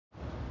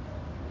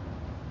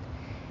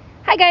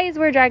Hi guys,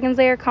 we're Dragon's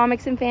Lair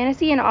Comics and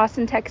Fantasy in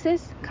Austin,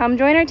 Texas. Come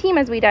join our team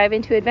as we dive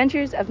into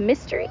adventures of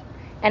mystery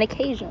and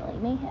occasionally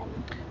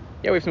mayhem.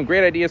 Yeah, we have some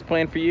great ideas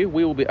planned for you.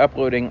 We will be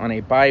uploading on a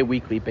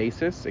bi-weekly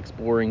basis,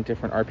 exploring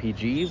different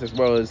RPGs as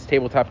well as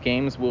tabletop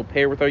games we'll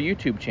pair with our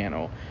YouTube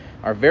channel.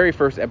 Our very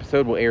first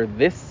episode will air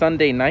this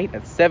Sunday night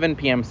at 7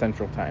 p.m.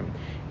 Central Time.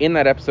 In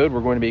that episode,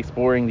 we're going to be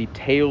exploring the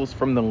Tales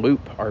from the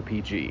Loop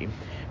RPG.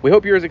 We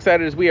hope you're as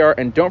excited as we are,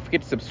 and don't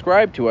forget to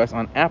subscribe to us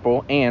on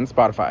Apple and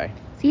Spotify.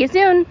 See you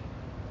soon!